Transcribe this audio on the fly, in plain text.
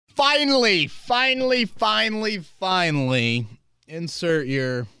finally, insert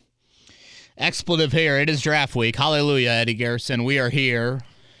your expletive here. It is draft week. Hallelujah, Eddie Garrison. We are here.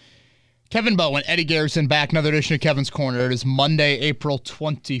 Kevin Bowen, Eddie Garrison, back. Another edition of Kevin's Corner. It is Monday, April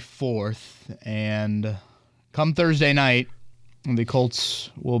 24th. And come Thursday night, the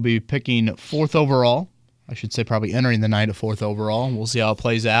Colts will be picking 4th overall. I should say probably entering the night at 4th overall. We'll see how it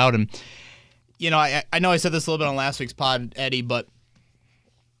plays out. And, you know, I know I said this a little bit on last week's pod, Eddie, but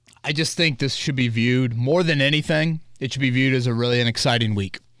I just think this should be viewed, more than anything, it should be viewed as an exciting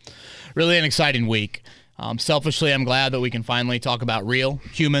week. Really an exciting week. Selfishly, I'm glad that we can finally talk about real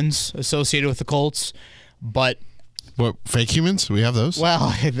humans associated with the Colts. But what, fake humans? We have those?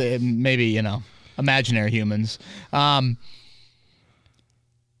 Well, maybe, imaginary humans.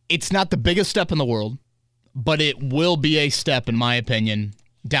 It's not the biggest step in the world, but it will be a step, in my opinion,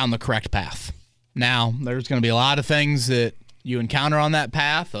 down the correct path. Now, there's going to be a lot of things that you encounter on that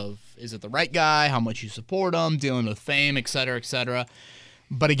path of, is it the right guy, how much you support him, dealing with fame, et cetera, et cetera.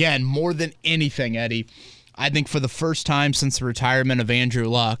 But again, more than anything, Eddie, I think for the first time since the retirement of Andrew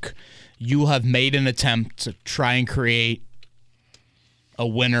Luck, you have made an attempt to try and create a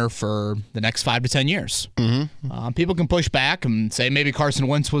winner for the next 5 to 10 years. Mm-hmm. People can push back and say maybe Carson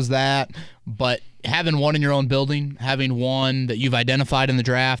Wentz was that, but having one in your own building, having one that you've identified in the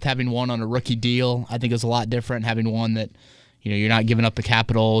draft, having one on a rookie deal, I think is a lot different. Having one that you're not giving up the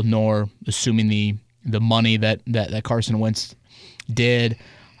capital nor assuming the money that Carson Wentz did.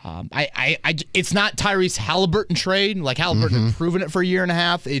 It's not Tyrese Halliburton trade. Like Halliburton had proven it for a year and a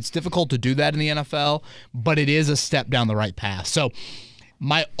half. It's difficult to do that in the NFL, but it is a step down the right path. So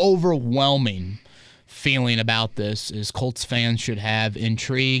my overwhelming feeling about this is Colts fans should have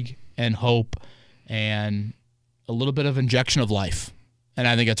intrigue and hope and a little bit of injection of life. And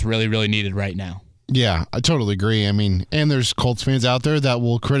I think it's really, really needed right now. Yeah, I totally agree. I mean, and there's Colts fans out there that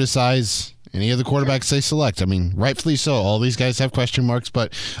will criticize any of the quarterbacks they select. I mean, rightfully so. All these guys have question marks,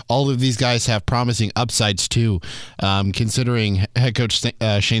 but all of these guys have promising upsides too. Considering head coach Shane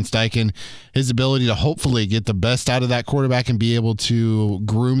Steichen, his ability to hopefully get the best out of that quarterback and be able to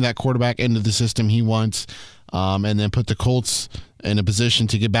groom that quarterback into the system he wants, and then put the Colts in a position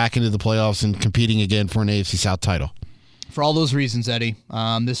to get back into the playoffs and competing again for an AFC South title. For all those reasons, Eddie,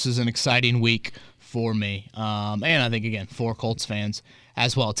 this is an exciting week for me. And I think, again, for Colts fans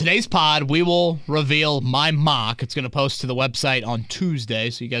as well. Today's pod, we will reveal my mock. It's going to post to the website on Tuesday,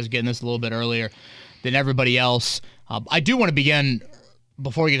 so you guys are getting this a little bit earlier than everybody else. I do want to begin,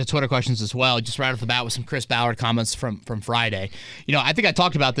 before we get to Twitter questions as well, just right off the bat with some Chris Ballard comments from Friday. I think I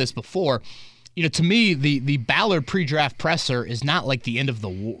talked about this before. To me, the Ballard pre-draft presser is not like the end of the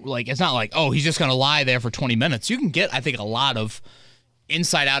war. Like, it's not like, oh, he's just going to lie there for 20 minutes. You can get, I think, a lot of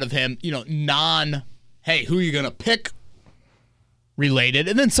insight out of him, hey, who are you going to pick related.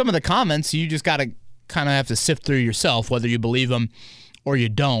 And then some of the comments, you just got to kind of have to sift through yourself, whether you believe them or you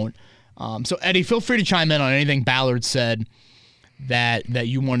don't. So, Eddie, feel free to chime in on anything Ballard said that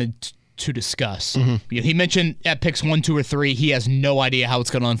you wanted to discuss. Mm-hmm. He mentioned at picks 1, 2, or 3, he has no idea how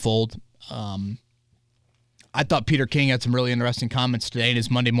it's going to unfold. I thought Peter King had some really interesting comments today in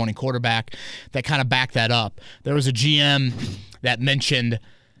his Monday Morning Quarterback that kind of backed that up. There was a GM that mentioned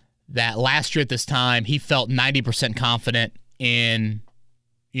that last year at this time, he felt 90% confident in,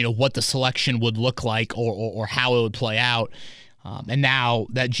 what the selection would look like or how it would play out. And now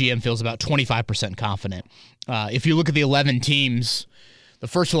that GM feels about 25% confident. If you look at the 11 teams, the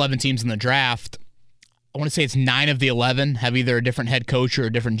first 11 teams in the draft, I want to say it's 9 of the 11 have either a different head coach or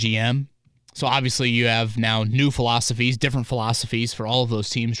a different GM. So obviously you have now new philosophies, different philosophies for all of those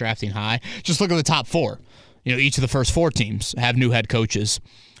teams drafting high. Just look at the top 4. Each of the first 4 teams have new head coaches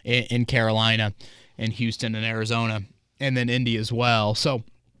in Carolina and Houston and Arizona and then Indy as well. So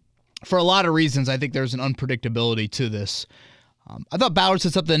for a lot of reasons, I think there's an unpredictability to this. I thought Ballard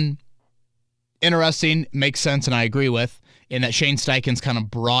said something interesting, makes sense, and I agree with, in that Shane Steichen's kind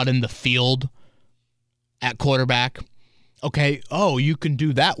of broadened the field at quarterback. Okay, you can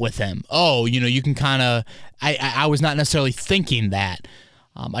do that with him. You can kind of – I was not necessarily thinking that.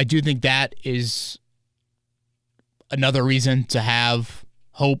 I do think that is another reason to have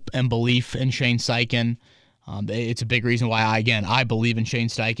hope and belief in Shane Steichen. It's a big reason why, I believe in Shane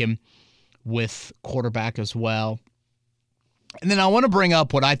Steichen with quarterback as well. And then I want to bring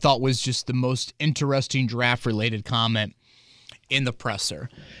up what I thought was just the most interesting draft-related comment in the presser.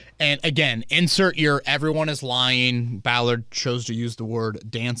 And again, insert your everyone is lying. Ballard chose to use the word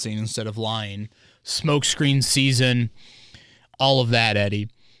dancing instead of lying. Smokescreen season, all of that, Eddie.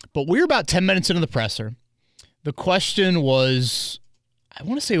 But we were about 10 minutes into the presser. The question was, I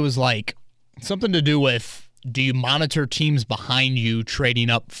want to say it was like something to do with do you monitor teams behind you trading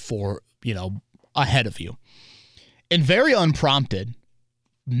up for, ahead of you? And very unprompted,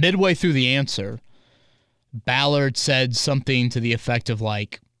 midway through the answer, Ballard said something to the effect of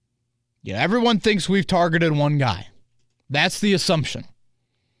everyone thinks we've targeted one guy. That's the assumption.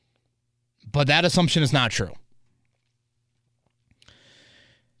 But that assumption is not true.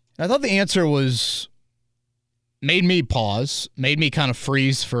 I thought the answer made me pause, made me kind of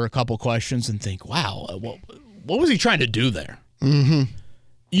freeze for a couple questions and think, wow, what was he trying to do there? Mm-hmm.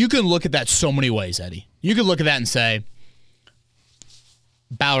 You can look at that so many ways, Eddie. You can look at that and say,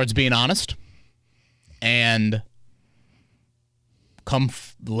 Ballard's being honest, and come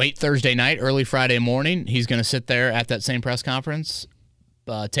late Thursday night, early Friday morning, he's going to sit there at that same press conference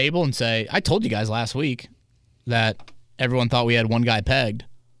table and say, I told you guys last week that everyone thought we had one guy pegged.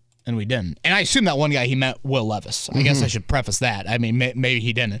 And we didn't. And I assume that one guy, he meant Will Levis. I guess I should preface that. I mean, maybe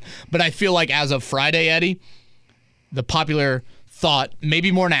he didn't. But I feel like as of Friday, Eddie, the popular thought,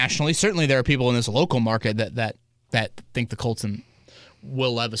 maybe more nationally, certainly there are people in this local market that think the Colts and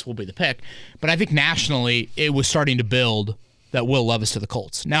Will Levis will be the pick. But I think nationally, it was starting to build that Will Levis to the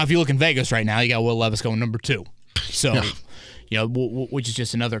Colts. Now, if you look in Vegas right now, you got Will Levis going number 2. So, which is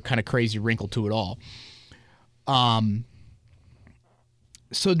just another kind of crazy wrinkle to it all.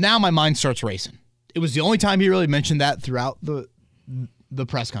 So now my mind starts racing. It was the only time he really mentioned that throughout the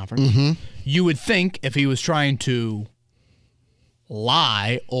press conference. Mm-hmm. You would think if he was trying to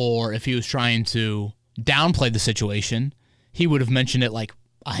lie or if he was trying to downplay the situation, he would have mentioned it like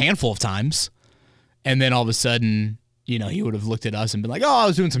a handful of times. And then all of a sudden, he would have looked at us and been like, oh, I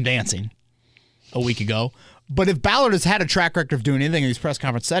was doing some dancing a week ago. But if Ballard has had a track record of doing anything in these press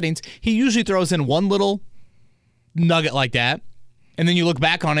conference settings, he usually throws in one little nugget like that. And then you look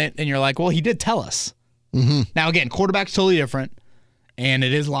back on it and you're like, well, he did tell us. Mm-hmm. Now, again, quarterback's totally different. And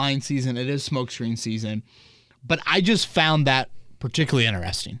it is line season. It is smokescreen season. But I just found that particularly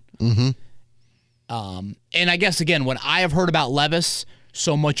interesting. Mm-hmm. And I guess, again, when I have heard about Levis,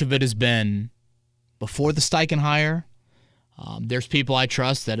 so much of it has been before the Steichen hire. There's people I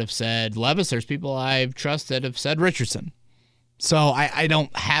trust that have said Levis. There's people I trust that have said Richardson. So I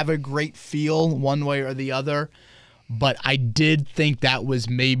don't have a great feel one way or the other. But I did think that was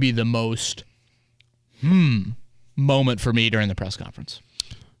maybe the most moment for me during the press conference.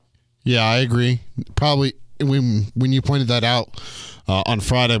 Yeah, I agree. Probably when you pointed that out on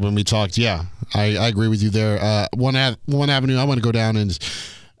Friday when we talked, yeah, I agree with you there. One avenue I want to go down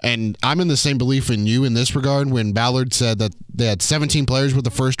and I'm in the same belief in you in this regard. When Ballard said that they had 17 players with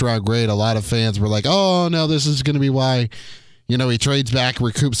the first-round grade, a lot of fans were like, oh, no, this is going to be why, he trades back,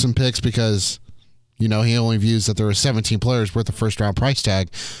 recoups some picks because – he only views that there are 17 players worth a first-round price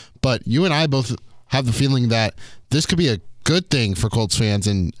tag. But you and I both have the feeling that this could be a good thing for Colts fans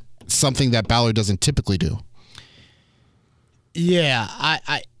and something that Ballard doesn't typically do. Yeah,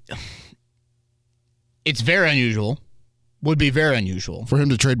 it's very unusual. Would be very unusual. For him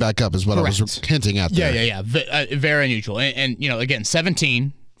to trade back up is what Correct. I was hinting at there. Yeah. Very unusual. And again,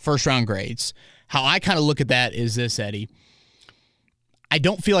 17 first-round grades. How I kind of look at that is this, Eddie. I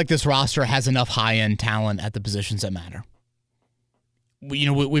don't feel like this roster has enough high-end talent at the positions that matter.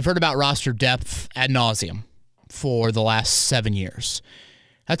 We've heard about roster depth ad nauseum for the last 7 years.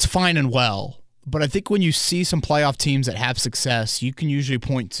 That's fine and well, but I think when you see some playoff teams that have success, you can usually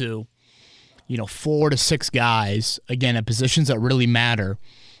point to, 4 to 6 guys, again, at positions that really matter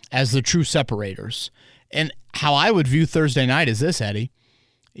as the true separators. And how I would view Thursday night is this, Eddie.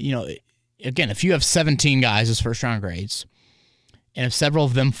 Again, if you have 17 guys as first-round grades, and if several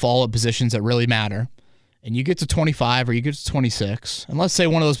of them fall at positions that really matter, and you get to 25 or you get to 26, and let's say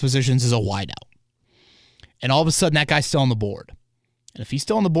one of those positions is a wideout, and all of a sudden that guy's still on the board. And if he's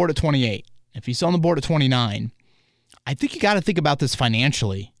still on the board at 28, if he's still on the board at 29, I think you got to think about this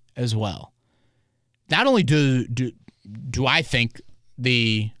financially as well. Not only do I think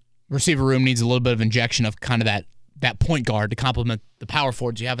the receiver room needs a little bit of injection of kind of that point guard to complement the power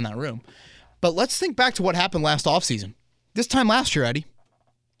forwards you have in that room, but let's think back to what happened last offseason. This time last year, Eddie,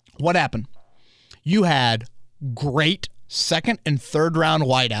 what happened? You had great second and third round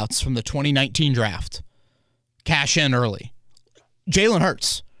wideouts from the 2019 draft cash in early. Jalen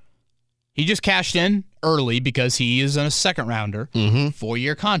Hurts, he just cashed in early because he is a second rounder,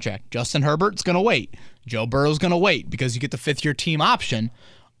 4-year contract. Justin Herbert's going to wait. Joe Burrow's going to wait because you get the 5th-year team option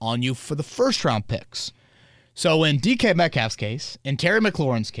on you for the first round picks. So in DK Metcalf's case, in Terry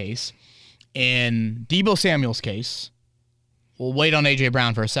McLaurin's case, in Deebo Samuel's case, we'll wait on A.J.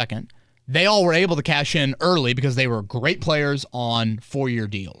 Brown for a second. They all were able to cash in early because they were great players on 4-year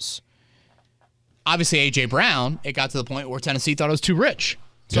deals. Obviously, A.J. Brown, it got to the point where Tennessee thought it was too rich.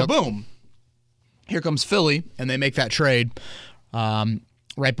 So boom. Here comes Philly, and they make that trade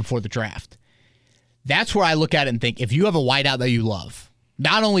right before the draft. That's where I look at it and think, if you have a wideout that you love,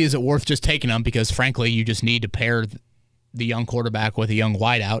 not only is it worth just taking them because, frankly, you just need to pair the young quarterback with a young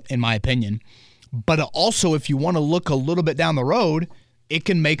wideout, in my opinion, but also if you want to look a little bit down the road, it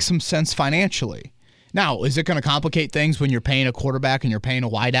can make some sense financially. Now, is it going to complicate things when you're paying a quarterback and you're paying a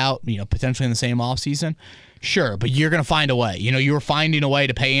wideout, potentially in the same offseason? Sure, but you're going to find a way. You were finding a way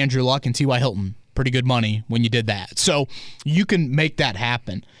to pay Andrew Luck and T.Y. Hilton pretty good money when you did that. So you can make that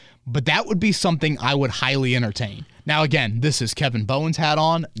happen. But that would be something I would highly entertain. Now, again, this is Kevin Bowen's hat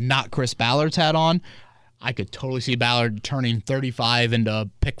on, not Chris Ballard's hat on. I could totally see Ballard turning 35 into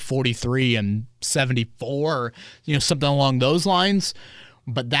pick 43 and 74, something along those lines.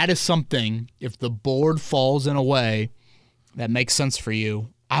 But that is something, if the board falls in a way that makes sense for you,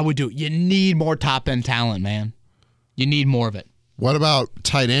 I would do it. You need more top-end talent, man. You need more of it. What about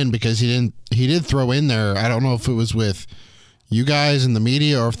tight end? Because he did throw in there, I don't know if it was with you guys in the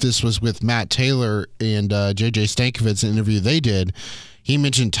media or if this was with Matt Taylor and J.J. Stankovic's interview they did. He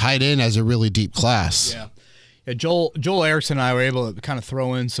mentioned tight end as a really deep class. Yeah, Joel Erickson and I were able to kind of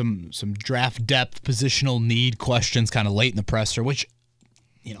throw in some draft depth, positional need questions kind of late in the presser, which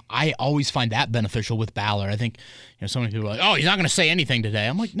I always find that beneficial with Ballard. I think so many people are like, oh, he's not going to say anything today.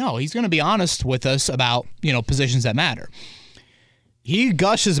 I'm like, no, he's going to be honest with us about positions that matter. He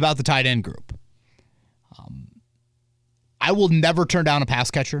gushes about the tight end group. I will never turn down a pass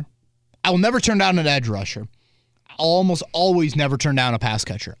catcher. I will never turn down an edge rusher. I'll almost always never turn down a pass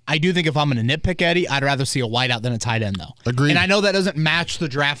catcher. I do think if I'm going to nitpick, Eddie, I'd rather see a wideout than a tight end, though. Agreed. And I know that doesn't match the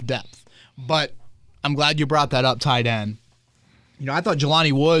draft depth, but I'm glad you brought that up, tight end. I thought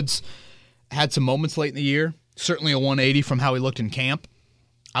Jelani Woods had some moments late in the year, certainly a 180 from how he looked in camp.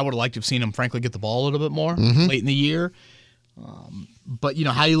 I would have liked to have seen him, frankly, get the ball a little bit more late in the year. But,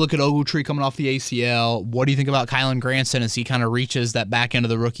 how you look at Ogletree coming off the ACL, what do you think about Kylan Granson as he kind of reaches that back end of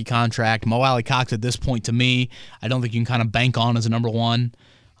the rookie contract? Mo Alley Cox at this point, to me, I don't think you can kind of bank on as a number one.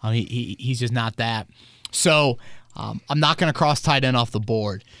 He's just not that. So I'm not going to cross tight end off the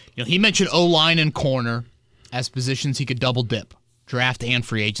board. He mentioned O-line and corner as positions he could double dip, draft and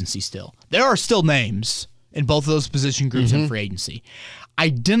free agency still. There are still names in both of those position groups in free agency. I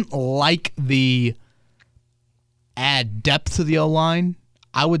didn't like the add depth to the O-line.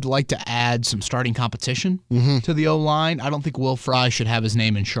 I would like to add some starting competition to the O-line. I don't think Will Fry should have his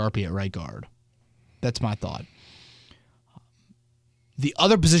name in Sharpie at right guard. That's my thought. The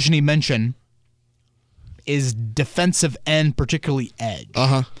other position he mentioned is defensive end, particularly edge.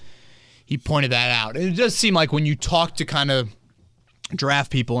 He pointed that out. And it does seem like when you talk to kind of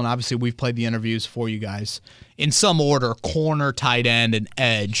draft people, and obviously we've played the interviews for you guys, in some order, corner, tight end, and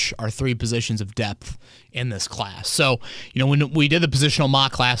edge are three positions of depth in this class. So, when we did the positional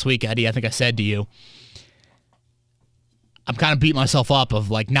mock last week, Eddie, I think I said to you, I'm kind of beating myself up of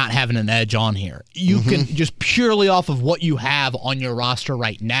not having an edge on here. You can just purely off of what you have on your roster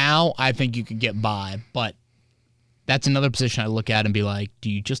right now, I think you could get by. But that's another position I look at and be like, do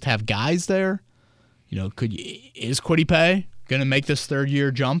you just have guys there? Is Kwity Paye going to make this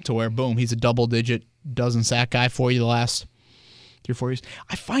third-year jump to where, boom, he's a double-digit dozen-sack guy for you the last 3 or 4 years?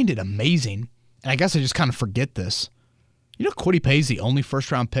 I find it amazing, and I guess I just kind of forget this. Kwity Paye's the only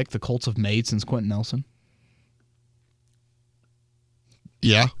first-round pick the Colts have made since Quentin Nelson?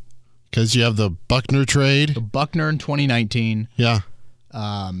 Yeah, because you have the Buckner trade. The Buckner in 2019. Yeah.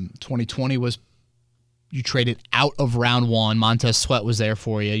 2020 was you traded out of round one. Montez Sweat was there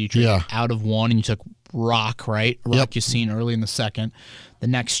for you. You traded out of one, and you took Rock, right? Rock you seen early in the second. The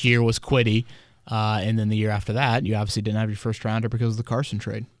next year was Kwity, and then the year after that, you obviously didn't have your first rounder because of the Carson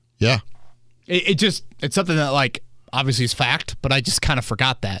trade. Yeah. It's something that, obviously is fact, but I just kind of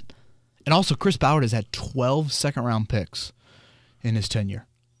forgot that. And also, Chris Ballard has had 12 second-round picks in his tenure.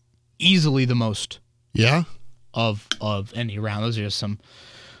 Easily the most. Yeah. Of any round. Those are just some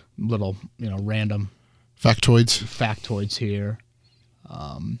little, random factoids here.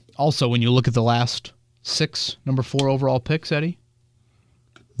 Also, when you look at the last 6 number 4 overall picks, Eddie,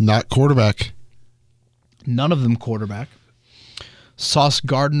 not quarterback. None of them quarterback. Sauce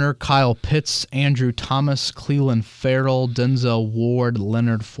Gardner, Kyle Pitts, Andrew Thomas, Cleveland Farrell, Denzel Ward,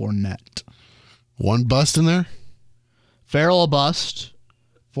 Leonard Fournette. One bust in there? Farrell a bust.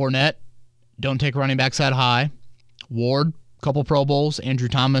 Fournette, don't take running backs that high. Ward, couple Pro Bowls. Andrew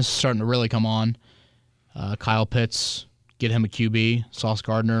Thomas starting to really come on. Kyle Pitts, get him a QB. Sauce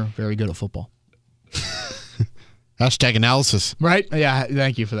Gardner, very good at football. Hashtag analysis. Right? Yeah,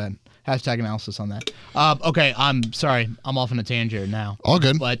 thank you for that. Hashtag analysis on that. Okay, I'm sorry. I'm off on a tangent now. All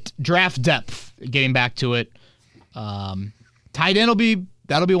good. But draft depth, getting back to it. Tight end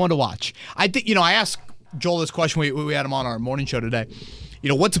That'll be one to watch. I think, I asked Joel this question. We had him on our morning show today.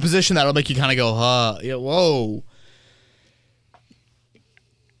 What's a position that'll make you kind of go, whoa?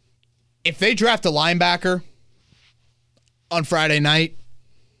 If they draft a linebacker on Friday night,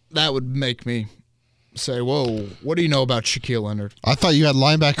 that would make me say, whoa, what do you know about Shaquille Leonard? I thought you had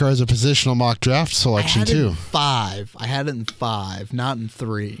linebacker as a positional mock draft selection, too. I had it in 5, not in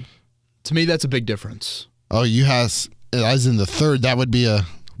 3. To me, that's a big difference. Oh, you has as in the 3rd. That would be a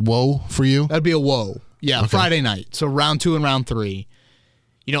whoa for you? That'd be a whoa. Yeah, okay. Friday night. So round 2 and round 3.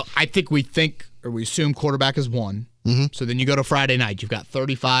 I think we assume quarterback is 1. Mm-hmm. So then you go to Friday night. You've got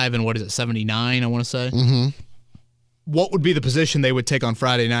 35 and 79, I want to say? Mm-hmm. What would be the position they would take on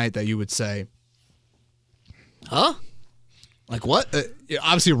Friday night that you would say, huh? Like what?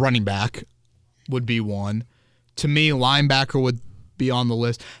 Obviously, running back would be one. To me, linebacker would be on the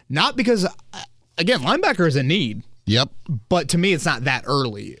list. Not because, again, linebacker is a need. Yep. But to me, it's not that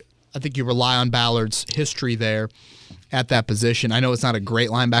early. I think you rely on Ballard's history there at that position. I know it's not a great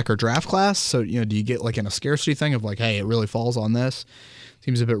linebacker draft class, so do you get like in a scarcity thing of like, hey, it really falls on this?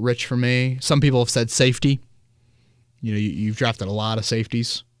 Seems a bit rich for me. Some people have said safety. You've drafted a lot of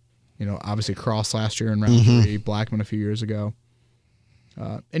safeties. Obviously Cross last year in round 3, Blackman a few years ago.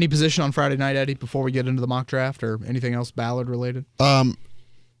 Any position on Friday night, Eddie, before we get into the mock draft or anything else Ballard related? Not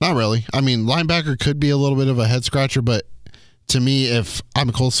really. I mean, linebacker could be a little bit of a head scratcher, but to me, if I'm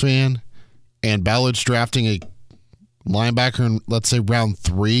a Colts fan and Ballard's drafting a linebacker in, let's say, round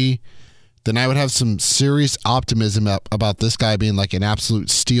 3, then I would have some serious optimism about this guy being like an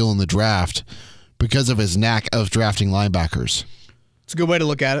absolute steal in the draft because of his knack of drafting linebackers. It's a good way to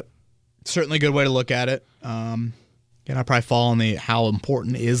look at it. Certainly a good way to look at it. I probably fall on the how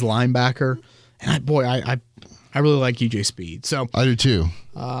important is linebacker. And I really like EJ Speed. So I do too.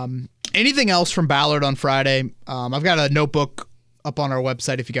 Anything else from Ballard on Friday? I've got a notebook up on our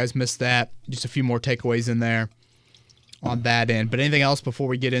website if you guys missed that. Just a few more takeaways in there on that end. But anything else before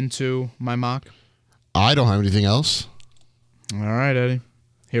we get into my mock? I don't have anything else. All right, Eddie.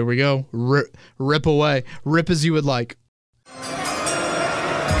 Here we go. Rip away. Rip as you would like.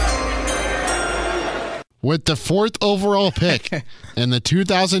 With the 4th overall pick in the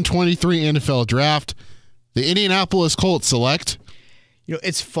 2023 NFL Draft, the Indianapolis Colts select.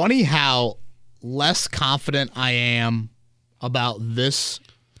 It's funny how less confident I am about this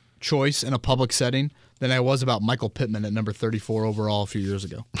choice in a public setting than I was about Michael Pittman at number 34 overall a few years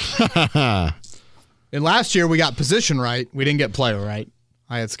ago. And last year we got position right. We didn't get player right.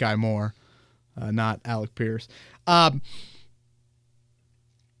 I had Sky Moore, not Alec Pierce. I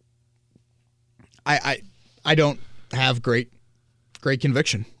don't have great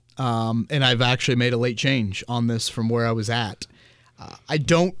conviction, and I've actually made a late change on this from where I was at. I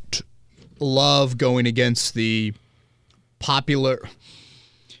don't love going against the popular.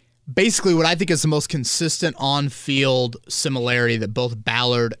 Basically, what I think is the most consistent on-field similarity that both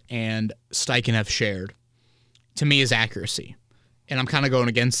Ballard and Steichen have shared, to me, is accuracy. And I'm kind of going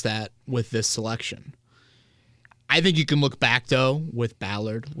against that with this selection. I think you can look back, though, with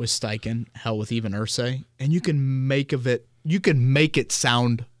Ballard, with Steichen, hell, with even Irsay, and you can make it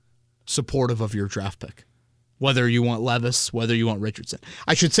sound supportive of your draft pick, whether you want Levis, whether you want Richardson.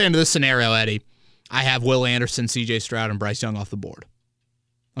 I should say into this scenario, Eddie, I have Will Anderson, C.J. Stroud, and Bryce Young off the board.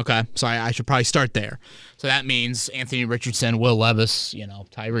 Okay, so I should probably start there. So that means Anthony Richardson, Will Levis,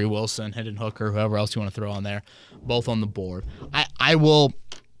 Tyree Wilson, Hendon Hooker, whoever else you want to throw on there, both on the board. I will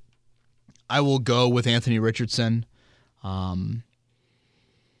go with Anthony Richardson.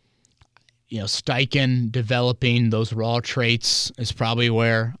 Steichen developing those raw traits is probably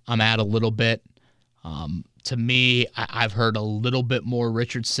where I'm at a little bit. To me, I've heard a little bit more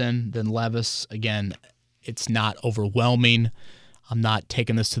Richardson than Levis. Again, it's not overwhelming. I'm not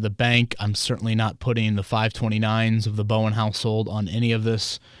taking this to the bank. I'm certainly not putting the 529s of the Bowen household on any of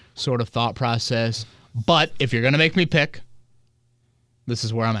this sort of thought process. But if you're going to make me pick, this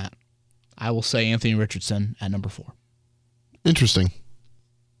is where I'm at. I will say Anthony Richardson at number 4. Interesting.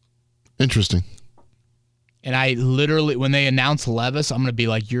 And I literally, when they announce Levis, I'm going to be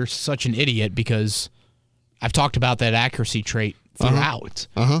like, you're such an idiot because I've talked about that accuracy trait throughout.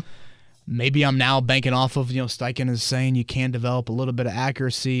 Maybe I'm now banking off of, Steichen is saying you can develop a little bit of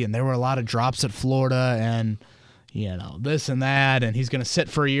accuracy, and there were a lot of drops at Florida, and, this and that, and he's going to sit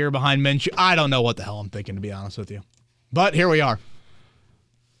for a year behind Minshew. I don't know what the hell I'm thinking, to be honest with you. But here we are.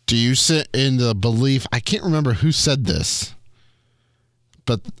 Do you sit in the belief, I can't remember who said this,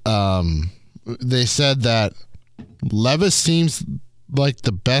 but they said that Levis seems like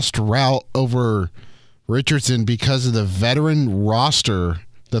the best route over Richardson because of the veteran roster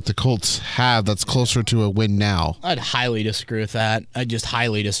that the Colts have that's closer to a win now. I'd highly disagree with that. I just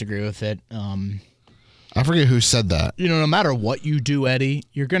highly disagree with it. I forget who said that. No matter what you do, Eddie,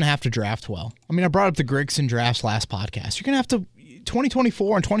 you're going to have to draft well. I mean, I brought up the Grigson drafts last podcast. You're going to have to,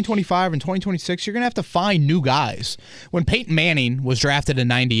 2024 and 2025 and 2026, you're going to have to find new guys. When Peyton Manning was drafted in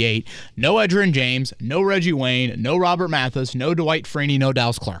 98, no Edgerrin James, no Reggie Wayne, no Robert Mathis, no Dwight Freeney, no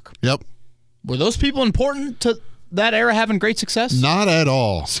Dallas Clark. Yep. Were those people important to that era having great success? Not at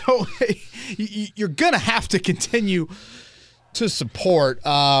all. So you're going to have to continue to support.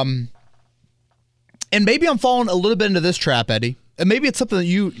 And maybe I'm falling a little bit into this trap, Eddie. And maybe it's something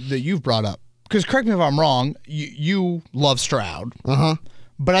that you've brought up. Because correct me if I'm wrong, you love Stroud. Uh-huh.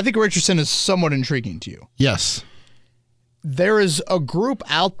 But I think Richardson is somewhat intriguing to you. Yes. There is a group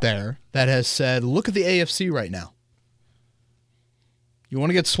out there that has said, look at the AFC right now. You want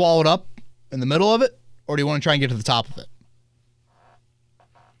to get swallowed up in the middle of it, or do you want to try and get to the top of it?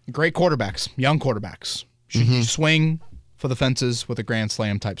 Great quarterbacks, young quarterbacks. Should you swing for the fences with a grand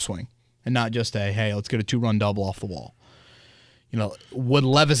slam type swing and not just a, hey, let's get a 2-run double off the wall? Would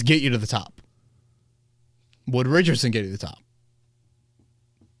Levis get you to the top? Would Richardson get you to the top?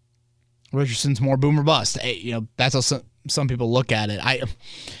 Richardson's more boom or bust. Hey, that's how some people look at it.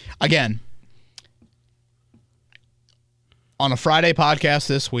 Again, on a Friday podcast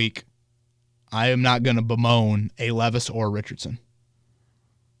this week, I am not going to bemoan a Levis or a Richardson.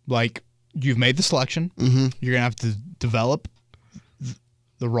 Like, you've made the selection. Mm-hmm. You're going to have to develop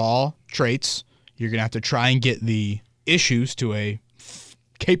the raw traits. You're going to have to try and get the issues to a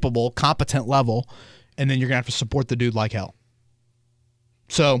capable, competent level, and then you're going to have to support the dude like hell.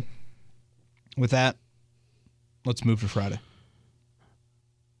 So, with that, let's move to Friday.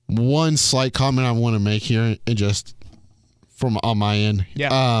 One slight comment I want to make here, and just from on my end.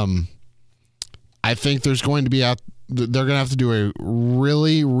 Yeah. I think they're going to have to do a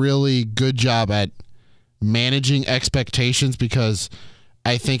really, really good job at managing expectations, because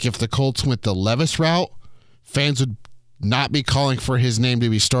I think if the Colts went the Levis route, fans would not be calling for his name to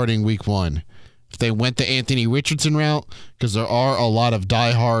be starting week 1. If they went the Anthony Richardson route, because there are a lot of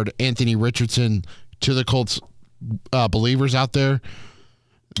diehard Anthony Richardson to the Colts believers out there,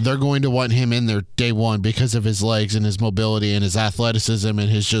 they're going to want him in there day one because of his legs and his mobility and his athleticism and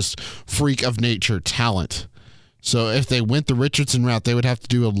his just freak of nature talent. So if they went the Richardson route, they would have to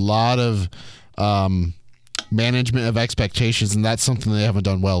do a lot of management of expectations, and that's something they haven't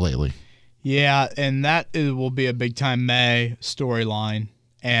done well lately. Yeah, and will be a big-time May storyline.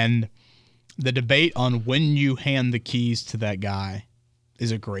 And the debate on when you hand the keys to that guy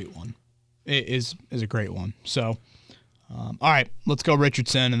is a great one. It is a great one. So, all right, let's go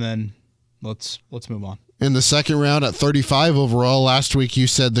Richardson, and then let's move on. In the second round at 35 overall, last week you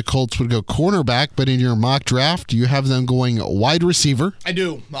said the Colts would go cornerback, but in your mock draft, you have them going wide receiver. I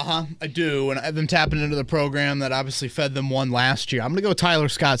do. I do, and I have them tapping into the program that obviously fed them one last year. I'm going to go Tyler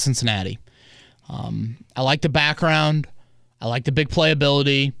Scott, Cincinnati. I like the background. I like the big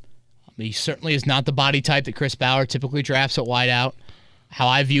playability. He certainly is not the body type that Chris Ballard typically drafts at wideout. How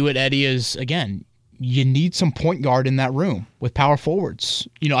I view it, Eddie, is, again, you need some point guard in that room with power forwards.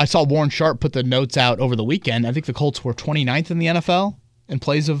 I saw Warren Sharp put the notes out over the weekend. I think the Colts were 29th in the NFL in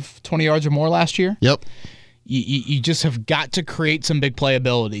plays of 20 yards or more last year. Yep. You just have got to create some big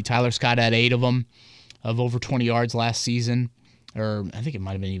playability. Tyler Scott had 8 of them of over 20 yards last season, or I think it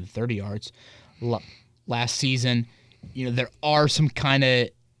might have been even 30 yards last season. There are some kind of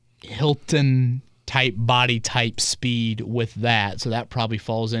Hilton type body type speed with that, so that probably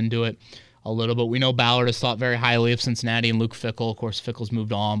falls into it a little bit. We know Ballard has thought very highly of Cincinnati and Luke Fickell. Of course, Fickell's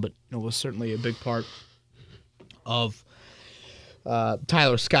moved on, but it was certainly a big part of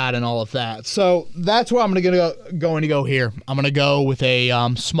Tyler Scott and all of that. So that's where I'm going to go here. I'm going to go with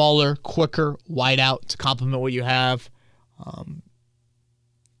a smaller, quicker wideout to complement what you have.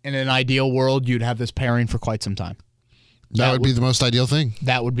 In an ideal world, you'd have this pairing for quite some time. That would be the most ideal thing.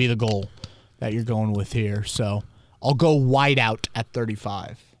 That would be the goal that you're going with here. So I'll go wide out at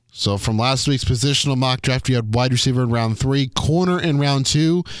 35. So from last week's positional mock draft, you had wide receiver in round 3, corner in round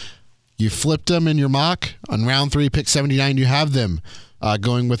 2. You flipped them in your mock. On round 3, pick 79, you have them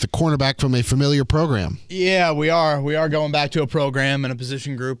going with the cornerback from a familiar program. Yeah, we are. We are going back to a program and a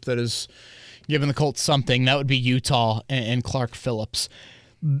position group that is giving the Colts something. That would be Utah and Clark Phillips.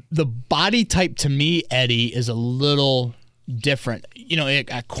 The body type to me, Eddie, is a little different.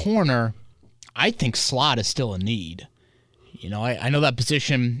 At corner, I think slot is still a need. I know that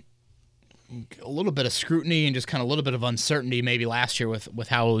position, a little bit of scrutiny and just kind of a little bit of uncertainty maybe last year with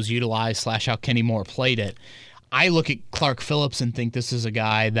how it was utilized / how Kenny Moore played it. I look at Clark Phillips and think this is a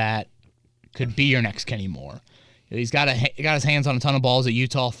guy that could be your next Kenny Moore. He's got his hands on a ton of balls at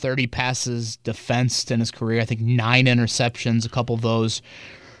Utah, 30 passes defensed in his career. I think 9 interceptions, a couple of those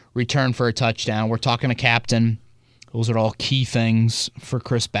returned for a touchdown. We're talking a captain. Those are all key things for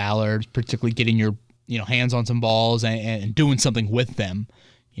Chris Ballard, particularly getting your hands on some balls and doing something with them.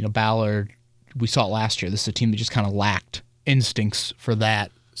 Ballard, we saw it last year. This is a team that just kind of lacked instincts for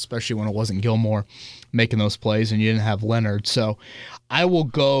that, especially when it wasn't Gilmore making those plays and you didn't have Leonard. So I will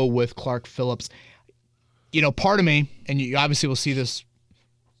go with Clark Phillips. Part of me, and you obviously will see this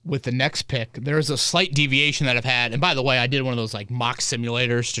with the next pick, there's a slight deviation that I've had. And by the way, I did one of those like mock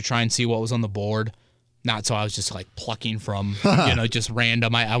simulators to try and see what was on the board. Not so I was just like plucking from, just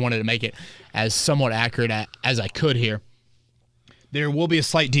random. I wanted to make it as somewhat accurate as I could here. There will be a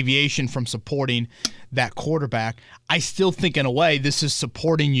slight deviation from supporting that quarterback. I still think in a way this is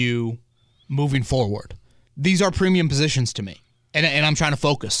supporting you moving forward. These are premium positions to me, and I'm trying to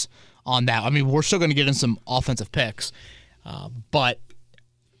focus on that. I mean, we're still going to get in some offensive picks, but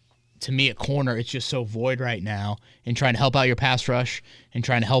to me at corner, it's just so void right now. In trying to help out your pass rush and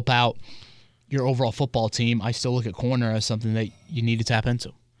trying to help out your overall football team, I still look at corner as something that you need to tap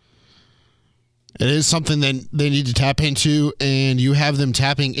into. It is something that they need to tap into, and you have them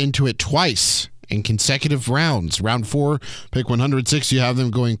tapping into it twice in consecutive rounds. Round 4, pick 106, you have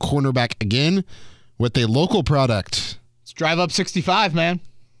them going cornerback again with a local product. Let's drive up 65, man.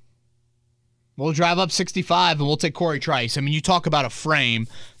 We'll drive up 65, and we'll take Corey Trice. I mean, you talk about a frame.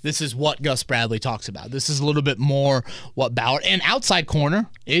 This is what Gus Bradley talks about. This is a little bit more what Ballard. And outside corner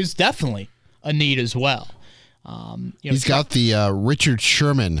is definitely a need as well. He's got the Richard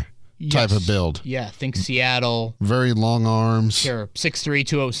Sherman type of build. Yeah, think Seattle. Very long arms. Sure, 6'3",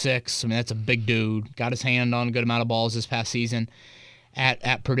 206. I mean, that's a big dude. Got his hand on a good amount of balls this past season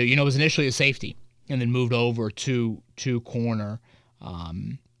at Purdue. It was initially a safety and then moved over to corner.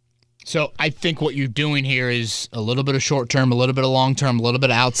 So I think what you're doing here is a little bit of short term, a little bit of long term, a little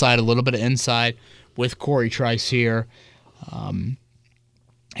bit of outside, a little bit of inside with Corey Trice here. And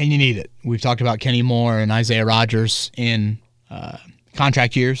you need it. We've talked about Kenny Moore and Isaiah Rodgers in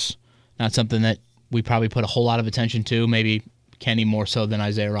contract years. Not something that we probably put a whole lot of attention to. Maybe Kenny more so than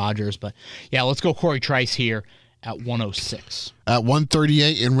Isaiah Rodgers. But, yeah, let's go Corey Trice here at 106. At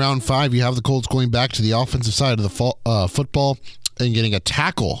 138 in round 5, you have the Colts going back to the offensive side of the football and getting a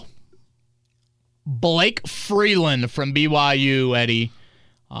tackle. Blake Freeland from BYU, Eddie.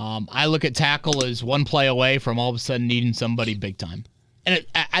 I look at tackle as one play away from all of a sudden needing somebody big time. And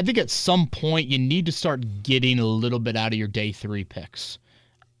I think at some point you need to start getting a little bit out of your day 3 picks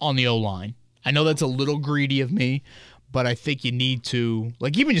on the O-line. I know that's a little greedy of me, but I think you need to,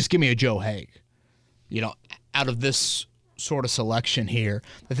 like, even just give me a Joe Haig, out of this sort of selection here.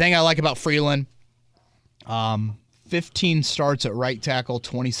 The thing I like about Freeland, 15 starts at right tackle,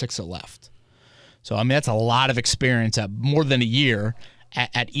 26 at left. So, I mean, that's a lot of experience at more than a year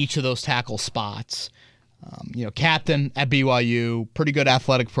at each of those tackle spots. Captain at BYU, pretty good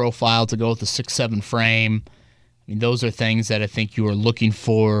athletic profile to go with the 6'7" frame. I mean, those are things that I think you are looking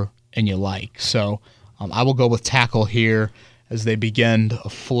for and you like. So I will go with tackle here as they begin a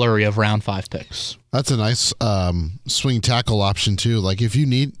flurry of round 5 picks. That's a nice swing tackle option, too. Like, if you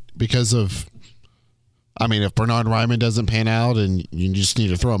need, because of, if Bernhard Raimann doesn't pan out and you just need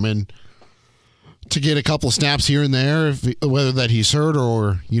to throw him in to get a couple snaps here and there, whether that he's hurt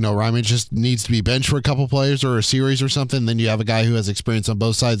or, Raimann just needs to be benched for a couple players or a series or something, then you have a guy who has experience on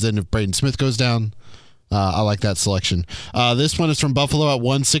both sides. Then if Braden Smith goes down, I like that selection. This one is from Buffalo at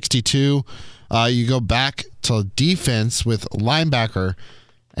 162. You go back to defense with linebacker,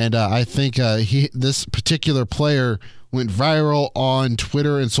 and I think this particular player went viral on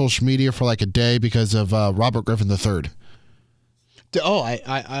Twitter and social media for like a day because of Robert Griffin III. Oh,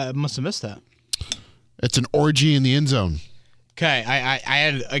 I must have missed that. It's an orgy in the end zone. Okay, I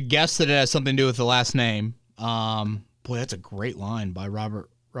had a guess that it has something to do with the last name. Boy, that's a great line by Robert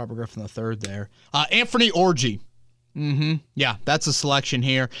Griffin III there. Anthony Orgy. Yeah, that's a selection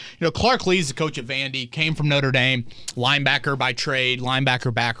here. Clark Lee's the coach at Vandy, came from Notre Dame, linebacker by trade,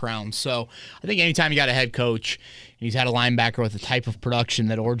 linebacker background. So I think anytime you got a head coach and he's had a linebacker with the type of production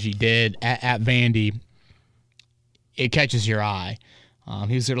that Orgy did at Vandy, it catches your eye.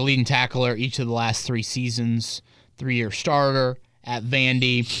 He was their leading tackler each of the last 3 seasons, 3-year starter at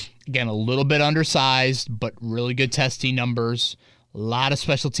Vandy. Again, a little bit undersized, but really good testing numbers. A lot of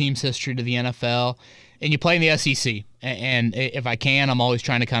special teams history to the NFL. And you play in the SEC. And if I can, I'm always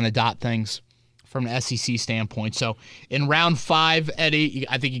trying to kind of dot things from an SEC standpoint. So in round 5, Eddie,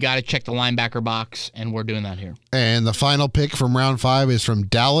 I think you got to check the linebacker box, and we're doing that here. And the final pick from round 5 is from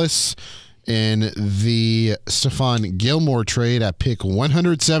Dallas in the Stephon Gilmore trade at pick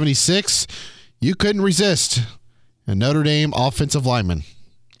 176. You couldn't resist. A Notre Dame offensive lineman.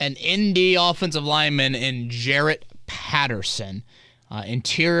 An Indy offensive lineman in Jarrett Patterson.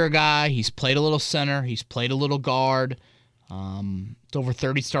 Interior guy. He's played a little center. He's played a little guard. It's over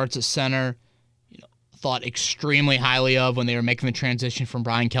 30 starts at center. Thought extremely highly of when they were making the transition from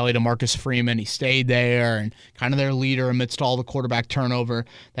Brian Kelly to Marcus Freeman. He stayed there and kind of their leader amidst all the quarterback turnover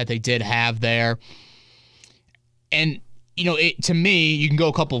that they did have there. And, to me, you can go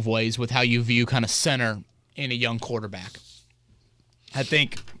a couple of ways with how you view kind of center in a young quarterback. I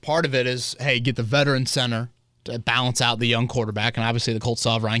think part of it is, hey, get the veteran center to balance out the young quarterback, and obviously the Colts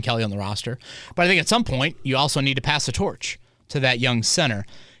still have Ryan Kelly on the roster. But I think at some point, you also need to pass the torch to that young center.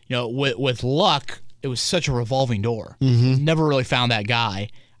 With Luck, it was such a revolving door. Mm-hmm. Never really found that guy.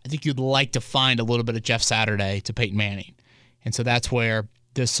 I think you'd like to find a little bit of Jeff Saturday to Peyton Manning. And so that's where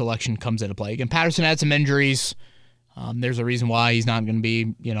this selection comes into play. And Patterson had some injuries. There's a reason why he's not going to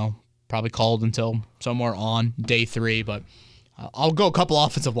be, probably called until somewhere on day 3. But I'll go a couple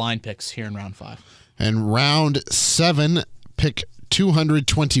offensive line picks here in round 5. And round 7, pick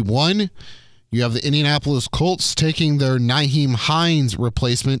 221. You have the Indianapolis Colts taking their Nyheim Hines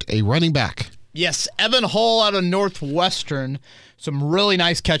replacement, a running back. Yes, Evan Hull out of Northwestern. Some really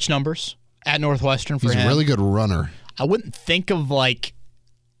nice catch numbers at Northwestern for him. He's a really good runner. I wouldn't think of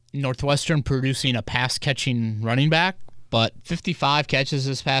Northwestern producing a pass-catching running back, but 55 catches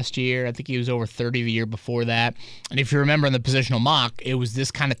this past year. I think he was over 30 the year before that. And if you remember in the positional mock, it was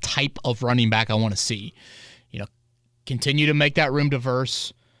this kind of type of running back I want to see. Continue to make that room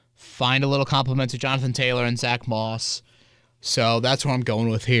diverse, find a little compliment to Jonathan Taylor and Zach Moss. So that's what I'm going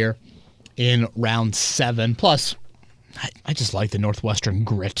with here in round 7. Plus, I just like the Northwestern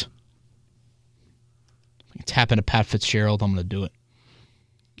grit. Tap into Pat Fitzgerald, I'm going to do it.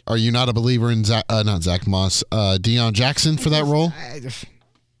 Are you not a believer in not Zach Moss, Deion Jackson for that role?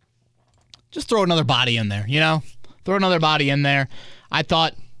 Just throw another body in there, Throw another body in there. I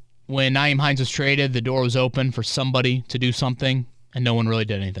thought when Nyheim Hines was traded, the door was open for somebody to do something, and no one really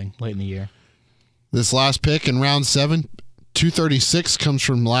did anything late in the year. This last pick in round 7, 236 comes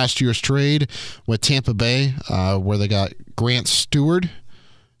from last year's trade with Tampa Bay, where they got Grant Stewart,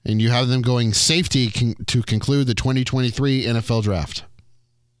 and you have them going safety to conclude the 2023 NFL Draft.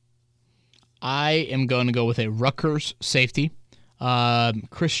 I am going to go with a Rutgers safety.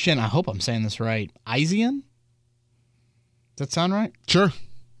 Christian, I hope I'm saying this right, Isian? Does that sound right? Sure.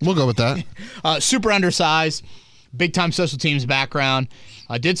 We'll go with that. Super undersized, big-time special teams background.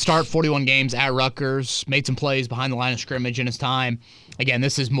 Did start 41 games at Rutgers, made some plays behind the line of scrimmage in his time. Again,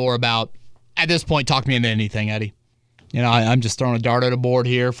 this is more about, at this point, talk me into anything, Eddie. I'm just throwing a dart at a board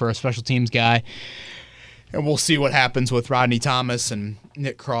here for a special teams guy. And we'll see what happens with Rodney Thomas and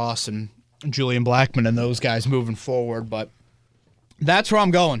Nick Cross and Julian Blackman and those guys moving forward. But that's where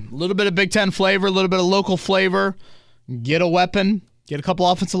I'm going. A little bit of Big Ten flavor, a little bit of local flavor. Get a weapon, get a couple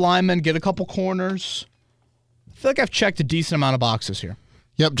offensive linemen, get a couple corners. I feel like I've checked a decent amount of boxes here.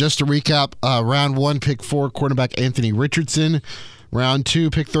 Yep, just to recap, round 1, pick 4, quarterback Anthony Richardson. Round 2,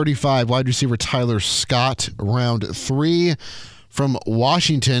 pick 35, wide receiver Tyler Scott. Round 3, from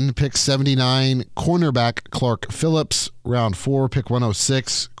Washington, pick 79, cornerback Clark Phillips. Round 4, pick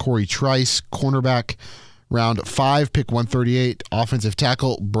 106, Corey Trice, cornerback. Round 5, pick 138, offensive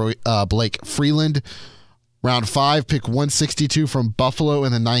tackle Blake Freeland. Round 5, pick 162 from Buffalo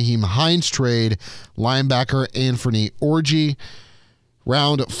in the Nyheim Hines trade, linebacker Anthony Orji.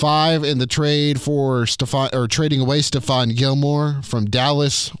 Round 5 in the trade for trading away Stephon Gilmore from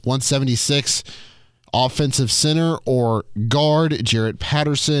Dallas, 176, offensive center or guard Jarrett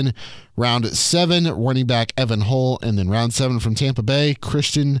Patterson. Round 7, running back Evan Hull, and then round 7 from Tampa Bay,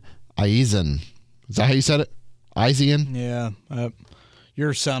 Christian Isian. Is that how you said it? Isian? Yeah,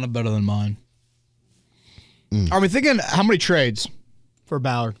 yours sounded better than mine. Are we thinking how many trades for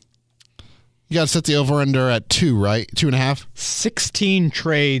Ballard? You got to set the over-under at 2, right? 2.5? 16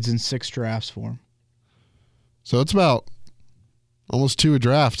 trades and 6 drafts for him. So it's about almost 2 a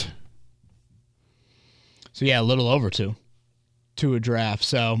draft. So, yeah, a little over 2 a draft.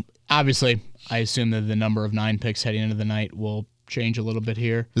 So, obviously, I assume that the number of 9 picks heading into the night will change a little bit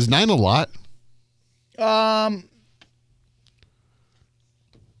here. Is 9 a lot?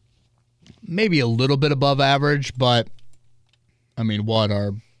 Maybe a little bit above average, but, I mean, what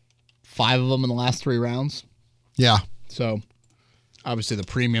are 5 of them in the last 3 rounds? Yeah. So, obviously, the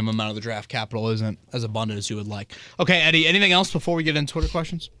premium amount of the draft capital isn't as abundant as you would like. Okay, Eddie, anything else before we get into Twitter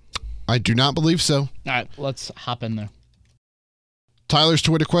questions? I do not believe so. All right, let's hop in there. Tyler's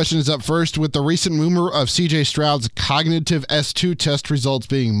Twitter question is up first. With the recent rumor of C.J. Stroud's cognitive S2 test results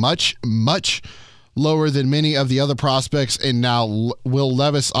being much, much lower than many of the other prospects, and now Will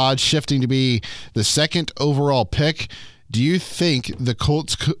Levis odds shifting to be the second overall pick. Do you think the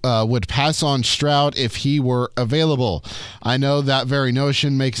Colts would pass on Stroud if he were available? I know that very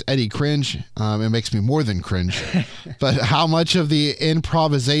notion makes Eddie cringe. It makes me more than cringe. But how much of the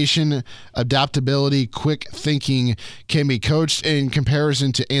improvisation, adaptability, quick thinking can be coached in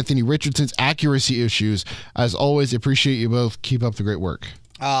comparison to Anthony Richardson's accuracy issues? As always, appreciate you both. Keep up the great work.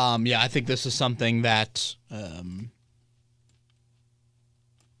 Yeah, I think this is something that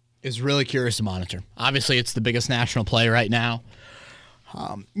is really curious to monitor. Obviously, it's the biggest national play right now.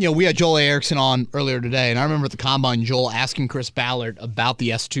 We had Joel Erickson on earlier today, and I remember at the Combine, Joel asking Chris Ballard about the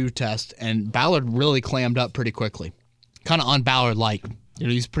S2 test, and Ballard really clammed up pretty quickly. Kind of un-Ballard-like.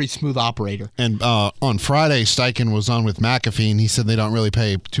 He's a pretty smooth operator. And on Friday, Steichen was on with McAfee, and he said they don't really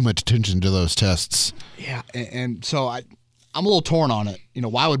pay too much attention to those tests. Yeah, and so I'm a little torn on it.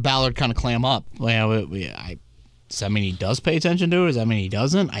 Why would Ballard kind of clam up? Well, does that mean he does pay attention to it? Does that mean he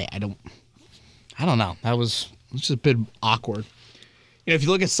doesn't? I don't know. It was just a bit awkward. If you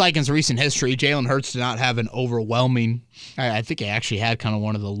look at Steichen's recent history, Jalen Hurts did not have an overwhelming. I think he actually had kind of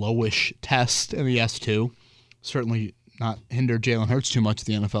one of the lowish tests in the S2. Certainly not hindered Jalen Hurts too much at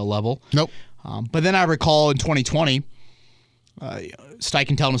the NFL level. Nope. But then I recall in 2020,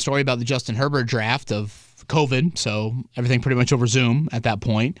 Steichen telling a story about the Justin Herbert draft of COVID, so everything pretty much over Zoom at that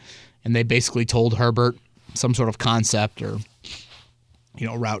point, and they basically told Herbert some sort of concept or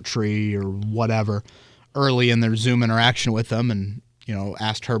route tree or whatever early in their Zoom interaction with them, and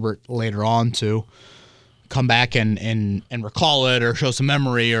asked Herbert later on to come back and recall it or show some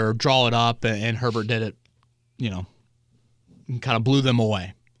memory or draw it up, and Herbert did it, and kind of blew them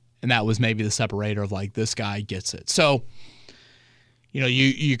away. And that was maybe the separator of this guy gets it. So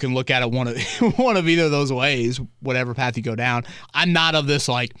you can look at it one of either of those ways, whatever path you go down. I'm not of this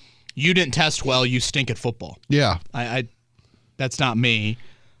you didn't test well, you stink at football. Yeah. I that's not me.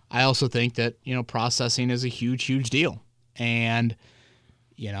 I also think that, processing is a huge, huge deal. And,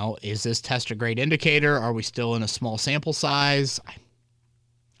 is this test a great indicator? Are we still in a small sample size?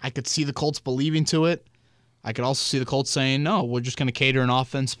 I could see the Colts believing to it. I could also see the Colts saying, no, we're just going to cater an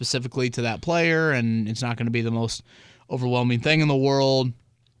offense specifically to that player, and it's not going to be the most overwhelming thing in the world.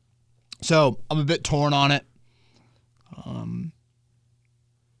 So I'm a bit torn on it.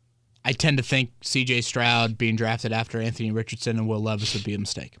 I tend to think C.J. Stroud being drafted after Anthony Richardson and Will Levis would be a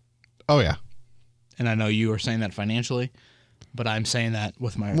mistake. Oh, yeah. And I know you are saying that financially, but I'm saying that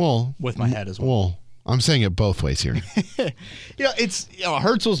with my head as well. Well, I'm saying it both ways here.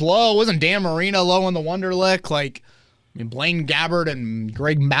 Hurts was low. Wasn't Dan Marino low in the Wonderlic? Blaine Gabbert and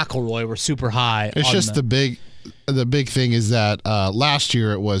Greg McElroy were super high. It's just the big thing is that last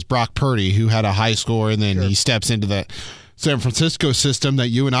year it was Brock Purdy who had a high score, and then he steps into that San Francisco system that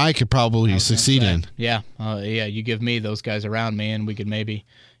you and I could probably succeed in. Yeah. You give me those guys around me, and we could maybe,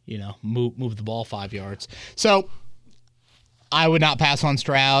 move the ball 5 yards. So I would not pass on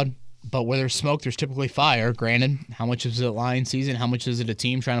Stroud, but where there's smoke, there's typically fire. Granted, how much is it Lions season? How much is it a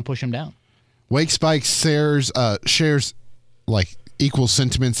team trying to push him down? Wake Spike shares equal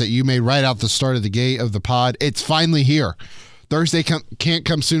sentiments that you made right out the start of the gate of the pod. It's finally here. Thursday can't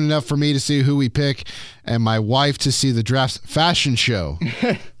come soon enough for me to see who we pick, and my wife to see the draft fashion show.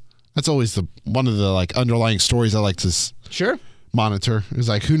 That's always one of the underlying stories I like to monitor. Is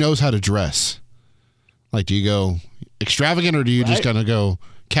who knows how to dress? Do you go extravagant or do you just gonna go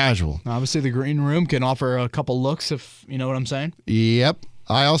casual? Obviously, the green room can offer a couple looks, if you know what I'm saying. Yep.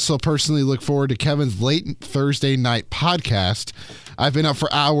 I also personally look forward to Kevin's late Thursday night podcast. I've been up for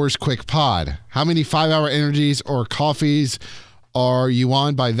hours, quick pod. How many 5-hour energies or coffees are you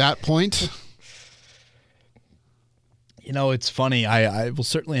on by that point? It's funny. I will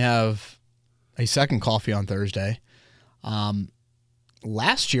certainly have a second coffee on Thursday.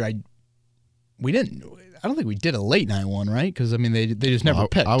 Last year, I don't think we did a late night one, right? Because they just never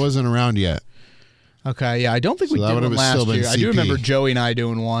picked. I wasn't around yet. Okay, yeah, I don't think we did one last year. I do CP. remember Joey and I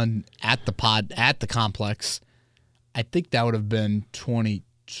doing one at the complex. I think that would have been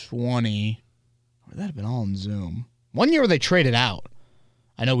 2020. Or that have been all on Zoom. 1 year where they traded out.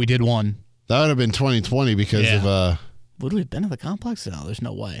 I know we did one. That would have been 2020 because of Would we have been at the complex? No, there's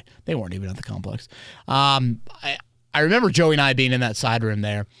no way. They weren't even at the complex. I remember Joey and I being in that side room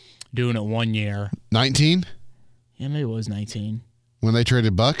there, doing it 1 year. 19? Yeah, maybe it was 19. When they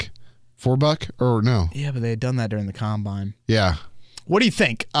traded Buck? For Buck? Or no? Yeah, but they had done that during the Combine. Yeah. What do you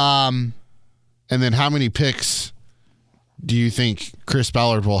think? And then how many picks do you think Chris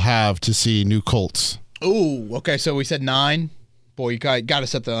Ballard will have to see new Colts? Ooh, okay, so we said 9. Boy, you got to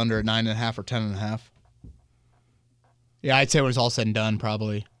set the under at 9.5 or 10.5. Yeah, I'd say when it's all said and done,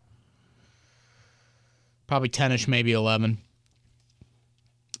 probably Probably 10-ish, maybe 11.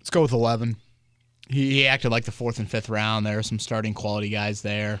 Let's go with 11. He acted like the 4th and 5th round. There are some starting quality guys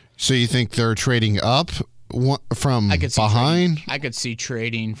there. So you think they're trading up from behind? I could see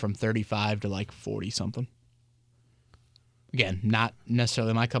trading from 35 to like 40-something. Again, not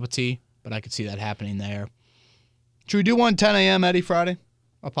necessarily my cup of tea, but I could see that happening there. Should we do one 10 a.m., Eddie, Friday?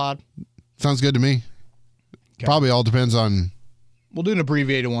 A pod? Sounds good to me. Okay. Probably all depends on... We'll do an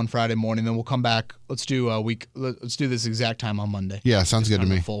abbreviated one Friday morning, then we'll come back. Let's do this exact time on Monday. Yeah, sounds good to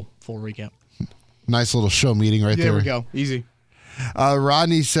me. Full recap. Nice little show meeting right there. There we go. Easy.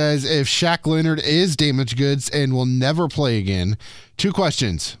 Rodney says, if Shaq Leonard is damaged goods and will never play again, 2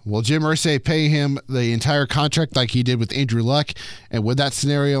 questions. Will Jim Irsay pay him the entire contract like he did with Andrew Luck? And would that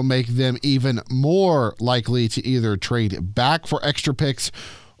scenario make them even more likely to either trade back for extra picks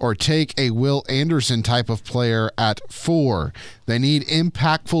or take a Will Anderson type of player at 4? They need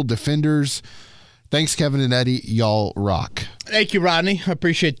impactful defenders. Thanks, Kevin and Eddie. Y'all rock. Thank you, Rodney. I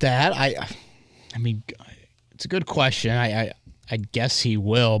appreciate that. I mean, it's a good question. I guess he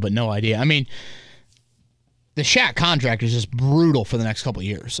will, but no idea. I mean, the Shaq contract is just brutal for the next couple of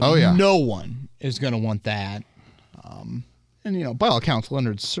years. Oh, yeah. No one is going to want that. And, by all accounts,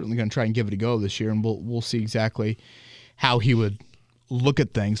 Leonard's certainly going to try and give it a go this year, and we'll see exactly how he would look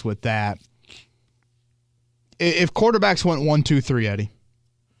at things with that. If quarterbacks went 1, 2, 3, Eddie,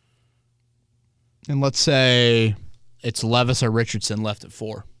 and let's say it's Levis or Richardson left at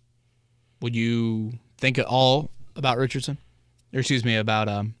 4, would you think at all about Richardson? Or excuse me, about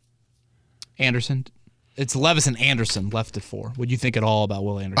Anderson? It's Levis and Anderson left at 4. Would you think at all about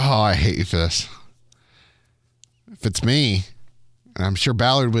Will Anderson? Oh, I hate this. If it's me, and I'm sure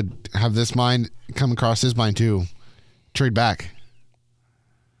Ballard would have this mind come across his mind too, trade back.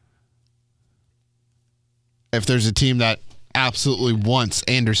 If there's a team that absolutely wants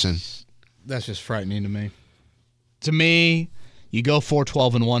Anderson. That's just frightening to me. To me, you go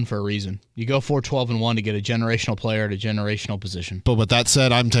 4-12-1 for a reason. You go 4-12-1 to get a generational player at a generational position. But with that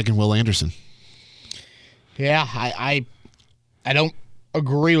said, I'm taking Will Anderson. Yeah, I don't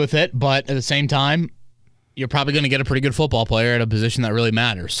agree with it, but at the same time, you're probably going to get a pretty good football player at a position that really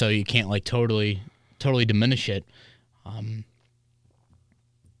matters, so you can't like totally diminish it.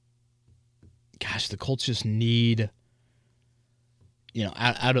 Gosh, the Colts just need,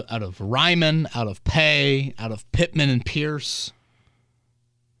 out of Ryman, out of Pay, out of Pittman and Pierce.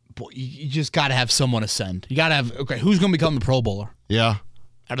 Boy, you just got to have someone ascend. You got to have, okay, who's going to become the Pro Bowler? Yeah.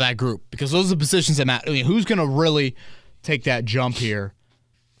 Out of that group, because those are the positions that matter. I mean, who's going to really take that jump here?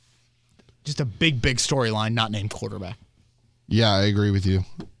 Just a big storyline, not named quarterback. Yeah, I agree with you.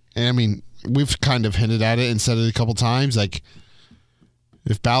 And I mean, we've kind of hinted at it and said it a couple times. Like,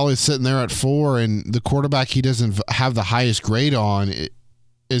 if Ballard's sitting there at 4 and the quarterback he doesn't have the highest grade on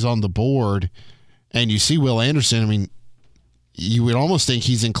is on the board, and you see Will Anderson, I mean, you would almost think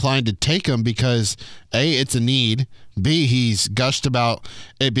he's inclined to take him because, A, it's a need. B, he's gushed about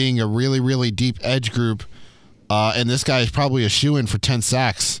it being a really, really deep edge group. And this guy is probably a shoo-in for 10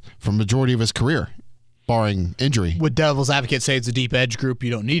 sacks for the majority of his career, barring injury. Would Devil's Advocate say it's a deep edge group?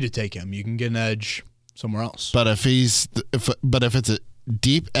 You don't need to take him. You can get an edge somewhere else. But if it's a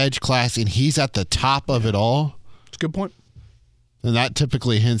deep edge class and he's at the top of it all, it's a good point. Then that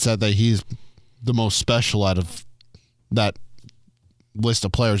typically hints at that he's the most special out of that list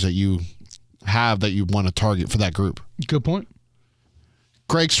of players that you have that you want to target for that group. Good point.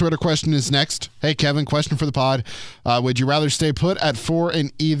 Greg's Twitter question is next. Hey, Kevin, question for the pod. Would you rather stay put at 4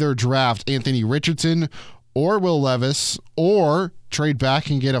 in either draft Anthony Richardson or Will Levis, or trade back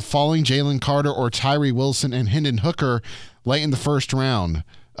and get a falling Jalen Carter or Tyree Wilson and Hendon Hooker late in the first round?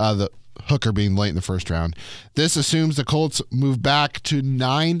 The Hooker being late in the first round. This assumes the Colts move back to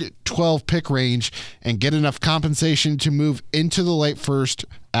 9-12 pick range and get enough compensation to move into the late first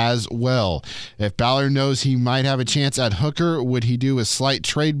as well. If Ballard knows he might have a chance at Hooker, would he do a slight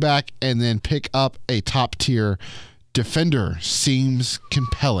trade back and then pick up a top tier defender? Seems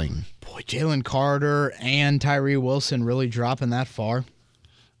compelling. Boy, Jalen Carter and Tyree Wilson really dropping that far.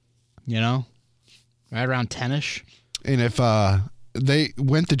 Right around 10-ish. And if they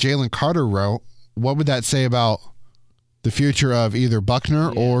went the Jalen Carter route, what would that say about the future of either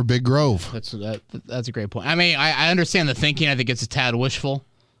Buckner or Big Grove? That's a great point. I mean, I understand the thinking. I think it's a tad wishful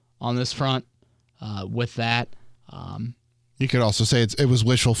on this front with that. You could also say it was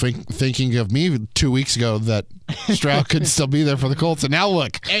wishful thinking of me 2 weeks ago that Stroud could still be there for the Colts. And now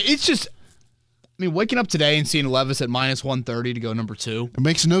look. It's just, waking up today and seeing Levis at minus 130 to go number 2. It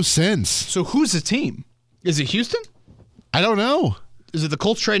makes no sense. So who's the team? Is it Houston? I don't know. Is it the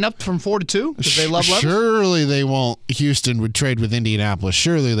Colts trading up from 4 to 2 because they love Levis? Surely they won't. Houston would trade with Indianapolis.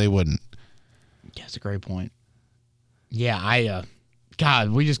 Surely they wouldn't. Yeah, that's a great point. Yeah,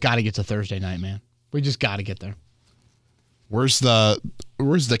 God, we just got to get to Thursday night, man. We just got to get there. Where's the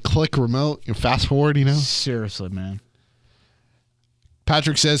click remote? You fast forward, Seriously, man.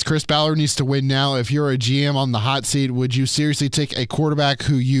 Patrick says Chris Ballard needs to win now. If you're a GM on the hot seat, would you seriously take a quarterback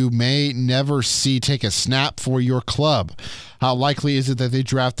who you may never see take a snap for your club? How likely is it that they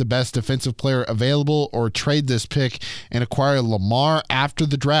draft the best defensive player available or trade this pick and acquire Lamar after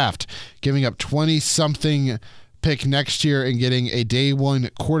the draft, giving up 20-something pick next year and getting a day one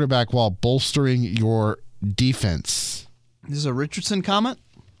quarterback while bolstering your defense? This is a Richardson comment.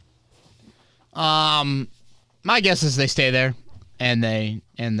 My guess is they stay there. And they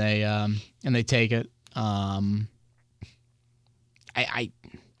take it. I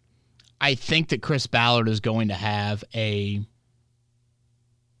think that Chris Ballard is going to have a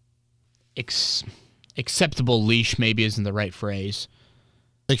acceptable leash. Maybe isn't the right phrase.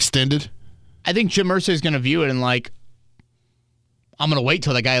 Extended. I think Jim Irsay is going to view it and like, I'm going to wait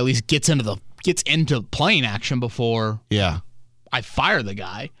till the guy at least gets into playing action before I fire the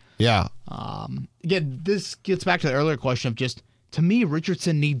guy. Yeah. Again, this gets back to the earlier question of just. To me,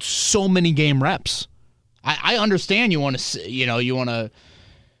 Richardson needs so many game reps. I understand you want to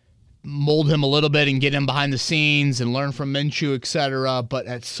mold him a little bit and get him behind the scenes and learn from Minshew, etc. But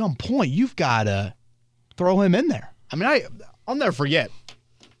at some point, you've got to throw him in there. I mean, I'll never forget.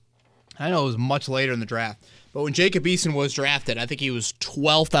 I know it was much later in the draft, but when Jacob Eason was drafted, I think he was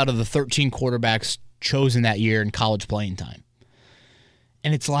 12th out of the 13 quarterbacks chosen that year in college playing time.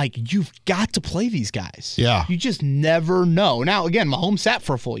 And it's like, you've got to play these guys. Yeah. You just never know. Now, again, Mahomes sat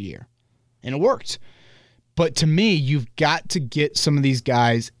for a full year, and it worked. But to me, you've got to get some of these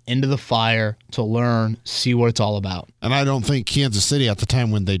guys into the fire to learn, see what it's all about. And I don't think Kansas City at the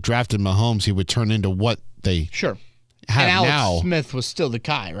time when they drafted Mahomes, he would turn into what they have and Alex now. Smith was still the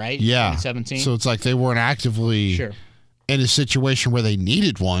guy, right? Yeah. 2017. So it's like they weren't actively in a situation where they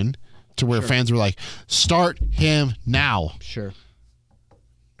needed one to where fans were like, start him now. Sure.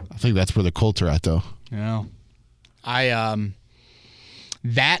 I think that's where the Colts are at, though. Yeah.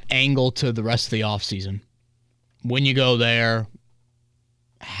 That angle to the rest of the offseason, when you go there,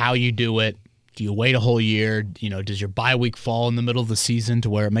 how you do it, do you wait a whole year? Does your bye week fall in the middle of the season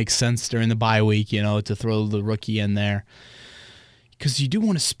to where it makes sense during the bye week, to throw the rookie in there? Because you do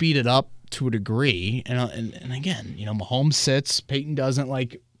want to speed it up to a degree. And again, Mahomes sits, Peyton doesn't.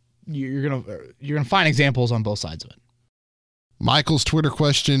 Like, you're gonna find examples on both sides of it. Michael's Twitter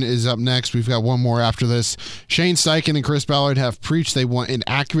question is up next. We've got one more after this. Shane Steichen and Chris Ballard have preached they want an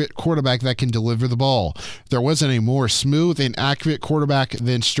accurate quarterback that can deliver the ball. There wasn't a more smooth and accurate quarterback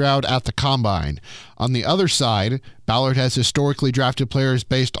than Stroud at the Combine. On the other side, Ballard has historically drafted players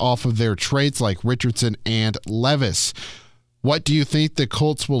based off of their traits like Richardson and Levis. What do you think the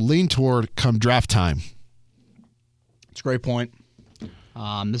Colts will lean toward come draft time? It's a great point.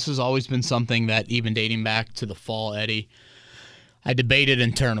 This has always been something that, even dating back to the fall, Eddie, I debated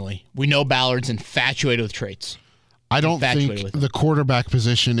internally. We know Ballard's infatuated with traits. I don't think the quarterback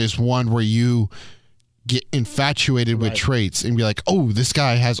position is one where you get infatuated with traits and be like, oh, this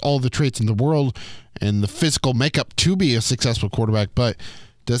guy has all the traits in the world and the physical makeup to be a successful quarterback, but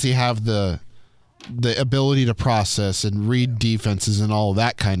does he have the ability to process and read defenses and all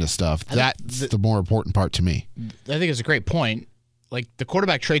that kind of stuff? That's the more important part to me. I think it's a great point. Like, the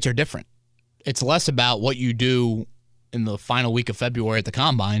quarterback traits are different. It's less about what you do in the final week of February at the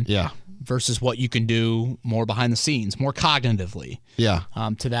Combine versus what you can do more behind the scenes, more cognitively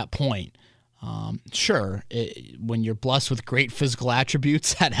to that point. Sure, when you're blessed with great physical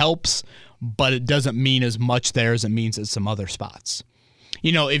attributes, that helps, but it doesn't mean as much there as it means at some other spots.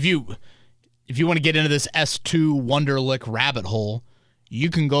 If you want to get into this S2 Wonderlic rabbit hole, you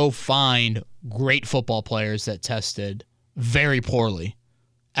can go find great football players that tested very poorly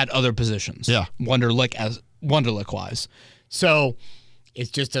at other positions. Yeah. Wonderlic-wise. So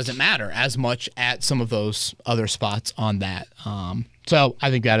it just doesn't matter as much at some of those other spots on that. So I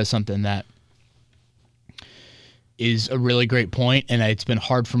think that is something that is a really great point, and it's been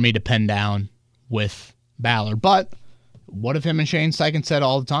hard for me to pin down with Ballard. But what have him and Shane Steichen said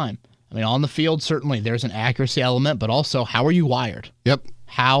all the time? I mean, on the field, certainly there's an accuracy element, but also, how are you wired? Yep.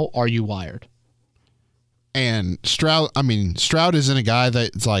 How are you wired? And Stroud isn't a guy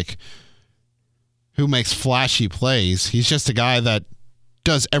that's like who makes flashy plays. He's just a guy that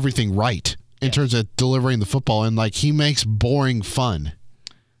does everything right in terms of delivering the football, and like he makes boring fun.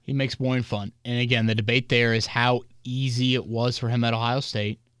 He makes boring fun. And again, the debate there is how easy it was for him at Ohio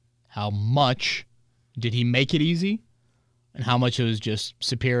State. How much did he make it easy? And how much it was just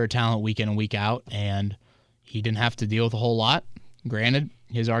superior talent week in and week out, and he didn't have to deal with a whole lot. Granted,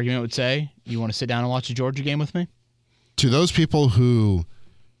 his argument would say, you want to sit down and watch a Georgia game with me? To those people who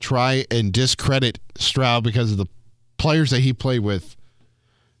try and discredit Stroud because of the players that he played with,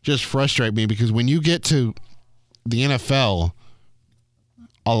 just frustrate me, because when you get to the NFL,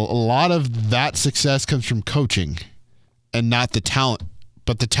 a lot of that success comes from coaching and not the talent.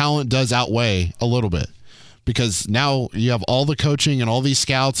 But the talent does outweigh a little bit, because now you have all the coaching and all these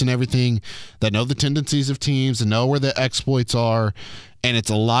scouts and everything that know the tendencies of teams and know where the exploits are. And it's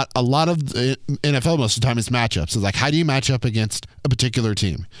a lot of the NFL most of the time is matchups. It's like, how do you match up against a particular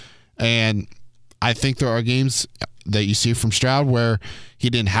team? And I think there are games that you see from Stroud where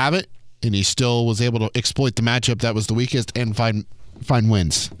he didn't have it and he still was able to exploit the matchup that was the weakest and find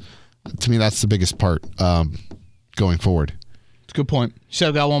wins. To me, that's the biggest part going forward. It's a good point.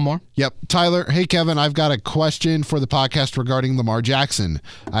 So got one more? Yep. Tyler, hey, Kevin, I've got a question for the podcast regarding Lamar Jackson.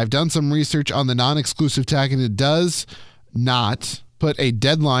 I've done some research on the non-exclusive tag, and it does not put a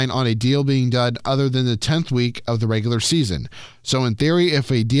deadline on a deal being done other than the 10th week of the regular season. So in theory,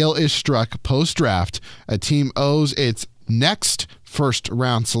 if a deal is struck post-draft, a team owes its next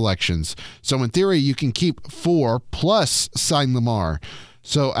first-round selections. So in theory, you can keep 4 plus sign Lamar.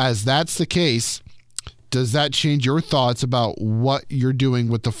 So as that's the case, does that change your thoughts about what you're doing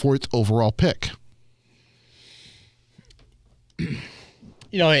with the 4th overall pick?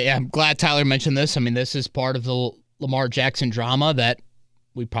 I'm glad Tyler mentioned this. I mean, this is part of the Lamar Jackson drama that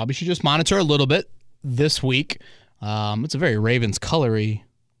we probably should just monitor a little bit this week. It's a very Ravens colory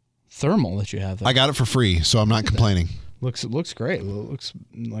thermal that you have there. I got it for free, so I'm not complaining. Looks great. It looks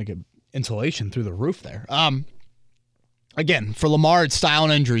like an insulation through the roof there. Again, for Lamar, it's style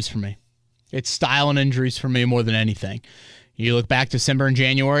and injuries for me. It's style and injuries for me more than anything. You look back December and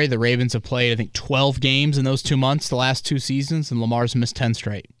January, the Ravens have played, I think, 12 games in those 2 months, the last 2 seasons, and Lamar's missed 10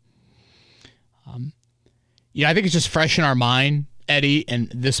 straight. I think it's just fresh in our mind, Eddie, and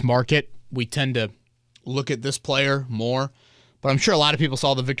this market. We tend to look at this player more, but I'm sure a lot of people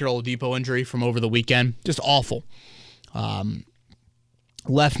saw the Victor Oladipo injury from over the weekend. Just awful.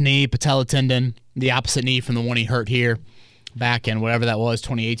 Left knee, patella tendon, the opposite knee from the one he hurt here back in whatever that was,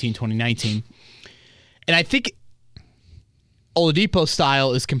 2018, 2019. And I think Oladipo's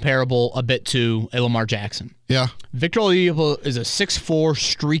style is comparable a bit to a Lamar Jackson. Yeah. Victor Oladipo is a 6'4",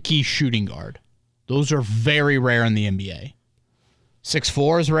 streaky shooting guard. Those are very rare in the NBA.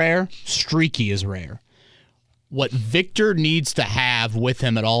 6'4" is rare. Streaky is rare. What Victor needs to have with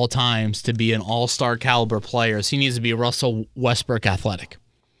him at all times to be an all-star caliber player is he needs to be Russell Westbrook athletic.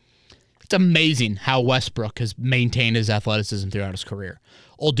 It's amazing how Westbrook has maintained his athleticism throughout his career.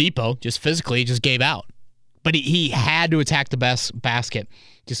 Oladipo, just physically, just gave out. But he had to attack the basket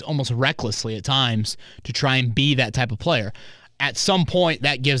just almost recklessly at times to try and be that type of player. At some point,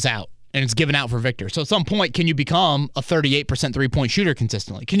 that gives out, and it's given out for Victor. So at some point, can you become a 38% three-point shooter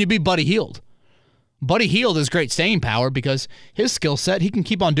consistently? Can you be Buddy Hield? Buddy Hield has great staying power because his skill set, he can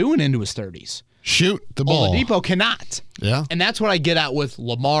keep on doing into his 30s. Shoot the ball. Oladipo cannot. Yeah. And that's what I get at with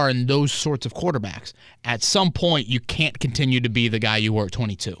Lamar and those sorts of quarterbacks. At some point, you can't continue to be the guy you were at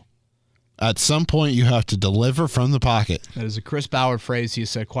 22. At some point, you have to deliver from the pocket. That is a Chris Ballard phrase he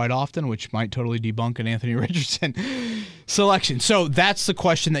has said quite often, which might totally debunk an Anthony Richardson selection. So that's the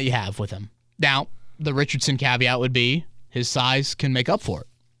question that you have with him. Now, the Richardson caveat would be his size can make up for it.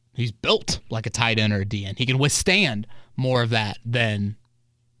 He's built like a tight end or a DN. He can withstand more of that than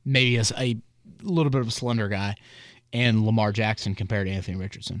maybe as a little bit of a slender guy and Lamar Jackson compared to Anthony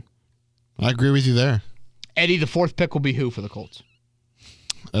Richardson. I agree with you there. Eddie, the 4th pick will be who for the Colts?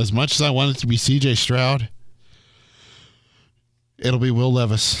 As much as I want it to be C.J. Stroud, it'll be Will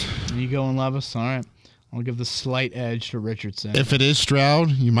Levis. You going Levis? All right. I'll give the slight edge to Richardson. If it is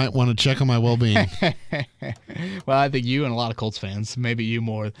Stroud, you might want to check on my well-being. Well, I think you and a lot of Colts fans, maybe you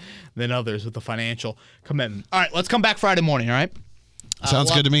more than others with the financial commitment. All right, let's come back Friday morning, all right?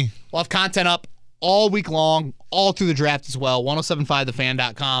 Sounds good to me. We'll have content up all week long, all through the draft as well,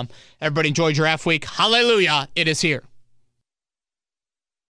 1075thefan.com. Everybody enjoy Draft Week. Hallelujah, it is here.